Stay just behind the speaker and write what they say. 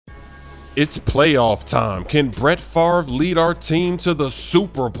It's playoff time. Can Brett Favre lead our team to the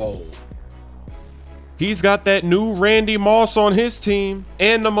Super Bowl? He's got that new Randy Moss on his team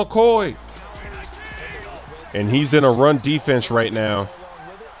and the McCoy. And he's in a run defense right now.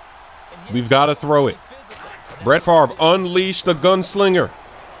 We've got to throw it. Brett Favre unleashed the gunslinger.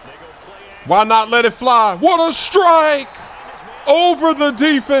 Why not let it fly? What a strike! Over the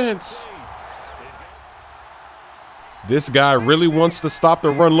defense. This guy really wants to stop the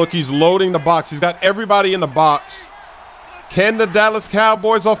run. Look, he's loading the box. He's got everybody in the box. Can the Dallas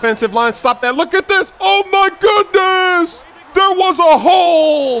Cowboys offensive line stop that? Look at this. Oh, my goodness. There was a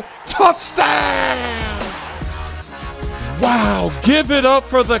hole. Touchdown. Wow. Give it up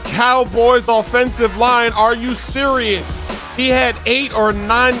for the Cowboys offensive line. Are you serious? He had 8 or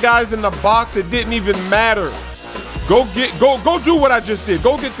 9 guys in the box. It didn't even matter. Go do what I just did.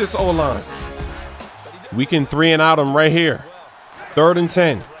 Go get this O-line. We can 3 and out him right here. 3rd and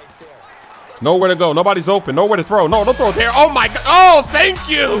 10. Nowhere to go. Nobody's open. Nowhere to throw. No, don't throw it there. Oh, my God. Oh, thank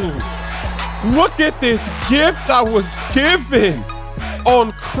you. Look at this gift I was given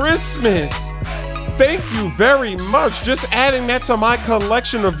on Christmas. Thank you very much. Just adding that to my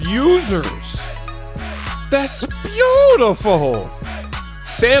collection of users. That's beautiful.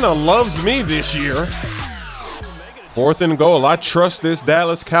 Santa loves me this year. 4th and goal. I trust this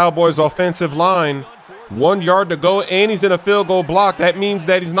Dallas Cowboys offensive line. 1 yard to go, and he's in a field goal block. That means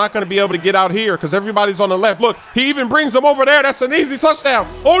that he's not going to be able to get out here because everybody's on the left. Look, he even brings him over there. That's an easy touchdown.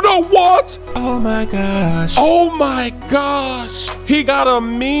 Oh, no, what? Oh, my gosh. Oh, my gosh. He got a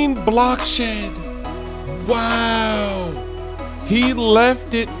mean block shed. Wow. He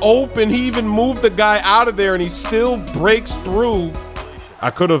left it open. He even moved the guy out of there, and he still breaks through.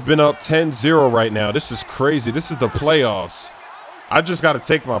 I could have been up 10-0 right now. This is crazy. This is the playoffs. I just got to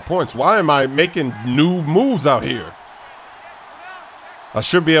take my points. Why am I making new moves out here? I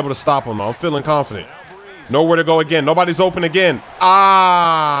should be able to stop him. I'm feeling confident. Nowhere to go again. Nobody's open again.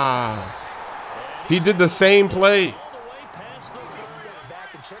 Ah! He did the same play.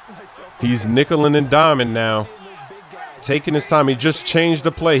 He's nickeling and diming now. Taking his time. He just changed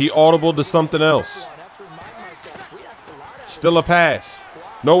the play. He audibled to something else. Still a pass.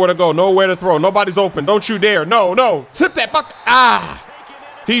 Nowhere to go, nowhere to throw. Nobody's open. Don't you dare. No, no. Tip that bucket. Ah!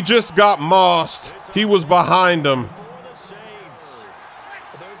 He just got mossed. He was behind him.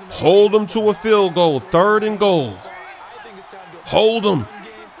 Hold him to a field goal. 3rd and goal. Hold him.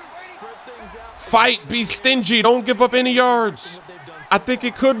 Fight. Be stingy. Don't give up any yards. I think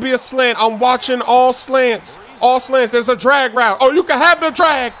it could be a slant. I'm watching all slants. All slants. There's a drag route. Oh, you can have the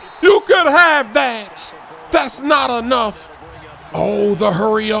drag. You could have that. That's not enough. Oh, the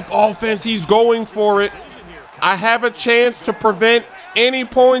hurry-up offense. He's going for it. I have a chance to prevent any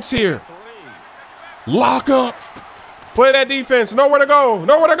points here. Lock up. Play that defense. Nowhere to go.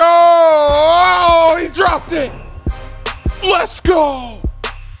 Nowhere to go. Oh, he dropped it. Let's go.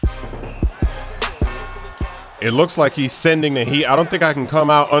 It looks like he's sending the heat. I don't think I can come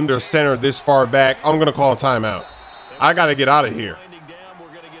out under center this far back. I'm going to call a timeout. I got to get out of here.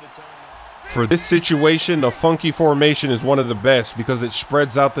 For this situation, the funky formation is one of the best because it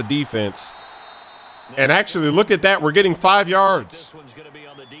spreads out the defense. And actually, look at that. We're getting 5 yards.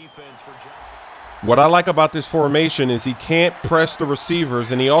 What I like about this formation is he can't press the receivers,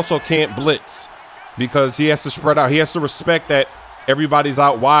 and he also can't blitz because he has to spread out. He has to respect that everybody's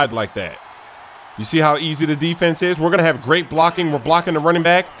out wide like that. You see how easy the defense is? We're going to have great blocking. We're blocking the running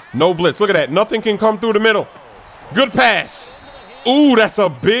back. No blitz. Look at that. Nothing can come through the middle. Good pass. Ooh, that's a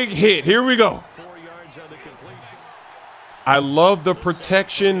big hit. Here we go. I love the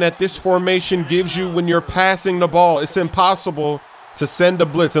protection that this formation gives you when you're passing the ball. It's impossible to send a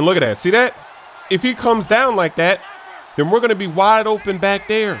blitz. And look at that. See that? If he comes down like that, then we're going to be wide open back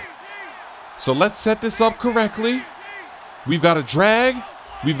there. So let's set this up correctly. We've got a drag.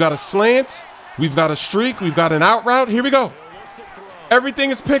 We've got a slant. We've got a streak. We've got an out route. Here we go. Everything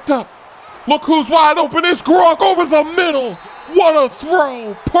is picked up. Look who's wide open. It's Gronk over the middle. What a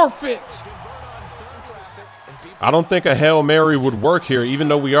throw. Perfect. I don't think a Hail Mary would work here, even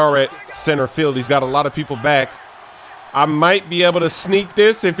though we are at center field. He's got a lot of people back. I might be able to sneak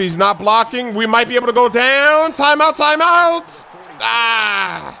this if he's not blocking. We might be able to go down. Timeout, timeout.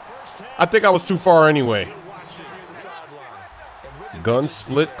 Ah! I think I was too far anyway. Gun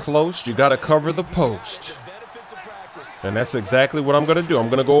split close. You got to cover the post. And that's exactly what I'm going to do. I'm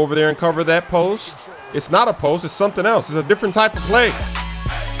going to go over there and cover that post. It's not a post. It's something else. It's a different type of play.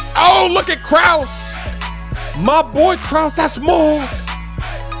 Oh, look at Krause. My boy Krause. That's Moss.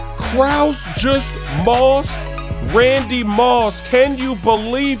 Krause just mossed Randy Moss. Can you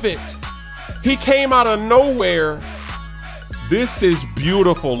believe it? He came out of nowhere, This is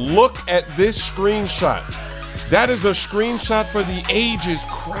beautiful. Look at this screenshot. That is a screenshot for the ages.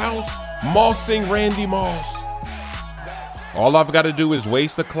 Krause mossing Randy Moss. All I've got to do is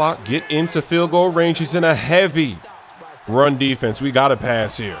waste the clock, get into field goal range. He's in a heavy run defense. We got to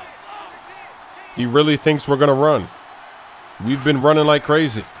pass here. He really thinks we're going to run. We've been running like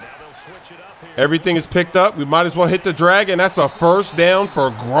crazy. Everything is picked up. We might as well hit the drag, and that's a first down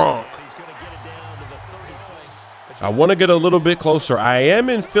for Gronk. I want to get a little bit closer. I am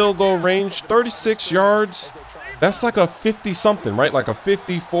in field goal range, 36 yards. That's like a 50-something, right? Like a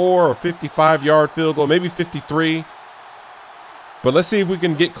 54 or 55-yard field goal, maybe 53. But let's see if we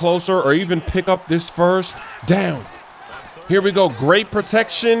can get closer or even pick up this first down. Here we go. Great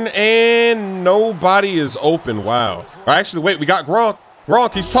protection, and nobody is open. Wow. Actually, wait, we got Gronk.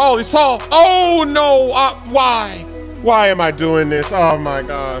 Gronk, he's tall. He's tall. Oh, no. Why? Why am I doing this? Oh, my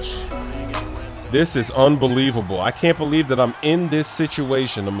gosh. This is unbelievable. I can't believe that I'm in this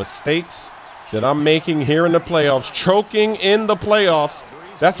situation. The mistakes that I'm making here in the playoffs, choking in the playoffs.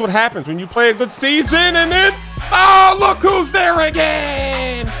 That's what happens when you play a good season and then, oh, look who's there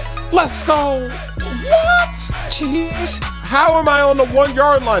again. Let's go. What? Jeez. How am I on the 1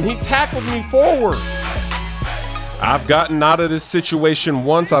 yard line? He tackled me forward. I've gotten out of this situation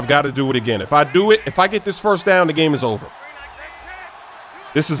once. I've got to do it again. If I do it, if I get this first down, the game is over.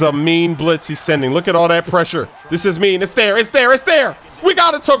 This is a mean blitz he's sending. Look at all that pressure. This is mean. It's there. It's there. It's there. We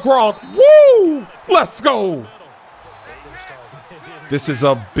got it to Gronk. Woo! Let's go. This is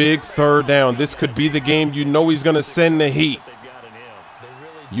a big third down. This could be the game. You know he's going to send the heat.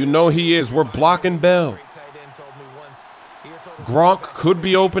 You know he is. We're blocking Bell. Gronk could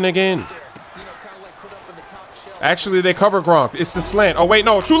be open again. Actually, they cover Gronk. It's the slant. Oh, wait,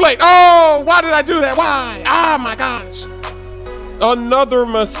 no. Too late. Oh, why did I do that? Why? Oh, my gosh. Another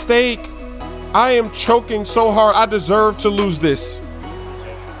mistake. I am choking so hard. I deserve to lose this.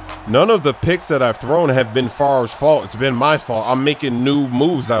 None of the picks that I've thrown have been Favre's fault. It's been my fault. I'm making new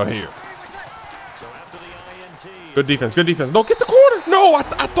moves out here. Good defense. Good defense. No, get the corner. No, I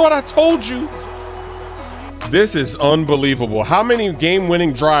thought I told you. This is unbelievable. How many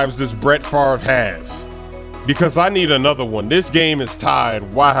game-winning drives does Brett Favre have? Because I need another one. This game is tied.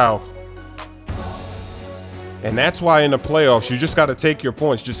 Wow. And that's why in the playoffs, you just got to take your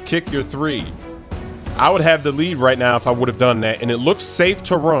points. Just kick your three. I would have the lead right now if I would have done that. And it looks safe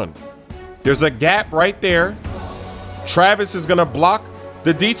to run. There's a gap right there. Travis is going to block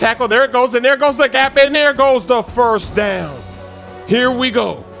the D tackle. There it goes. And there goes the gap. And there goes the first down. Here we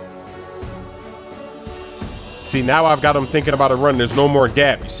go. See, now I've got him thinking about a run. There's no more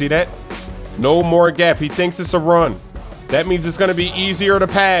gap. You see that? No more gap. He thinks it's a run. That means it's going to be easier to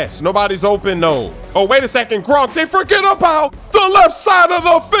pass. Nobody's open, no. Oh, wait a second. Gronk, they forget about the left side of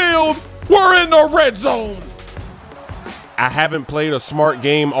the field. We're in the red zone. I haven't played a smart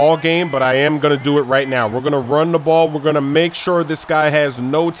game all game, but I am going to do it right now. We're going to run the ball. We're going to make sure this guy has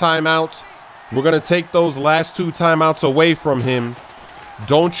no timeouts. We're going to take those last 2 timeouts away from him.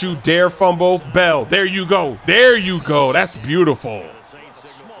 Don't you dare fumble. Bell, there you go. There you go. That's beautiful.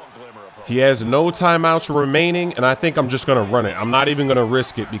 He has no timeouts remaining, and I think I'm just going to run it. I'm not even going to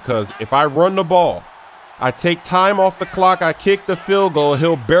risk it because if I run the ball, I take time off the clock, I kick the field goal,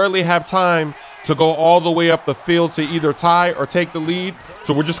 he'll barely have time to go all the way up the field to either tie or take the lead.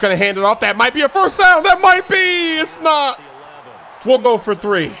 So we're just going to hand it off. That might be a first down. That might be. It's not. We'll go for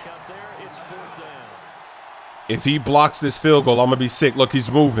 3. If he blocks this field goal, I'm going to be sick. Look, he's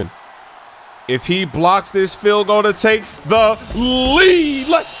moving. If he blocks this field goal to take the lead,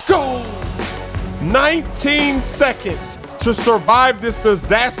 let's go. 19 seconds to survive this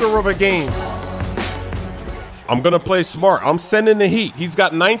disaster of a game. I'm going to play smart. I'm sending the heat. He's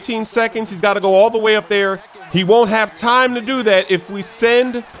got 19 seconds. He's got to go all the way up there. He won't have time to do that if we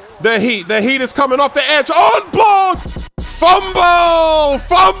send the heat. The heat is coming off the edge. Unblocked. Fumble.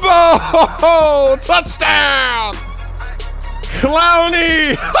 Fumble. Touchdown.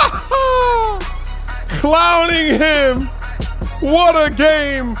 Clowney. Clowning him. What a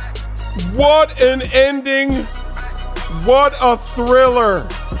game. What an ending. What a thriller.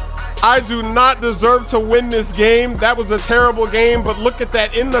 I do not deserve to win this game. That was a terrible game, but look at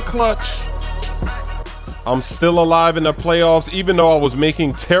that in the clutch. I'm still alive in the playoffs, even though I was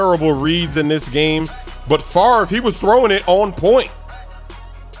making terrible reads in this game. But Favre, he was throwing it on point.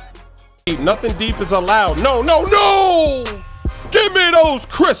 Nothing deep is allowed. No, no, no! Give me those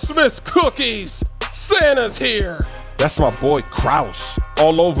Christmas cookies. Santa's here. That's my boy Krause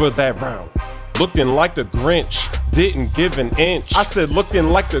all over that round. Looking like the Grinch, didn't give an inch. I said looking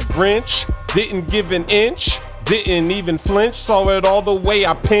like the Grinch, didn't give an inch. Didn't even flinch, saw it all the way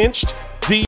I pinched.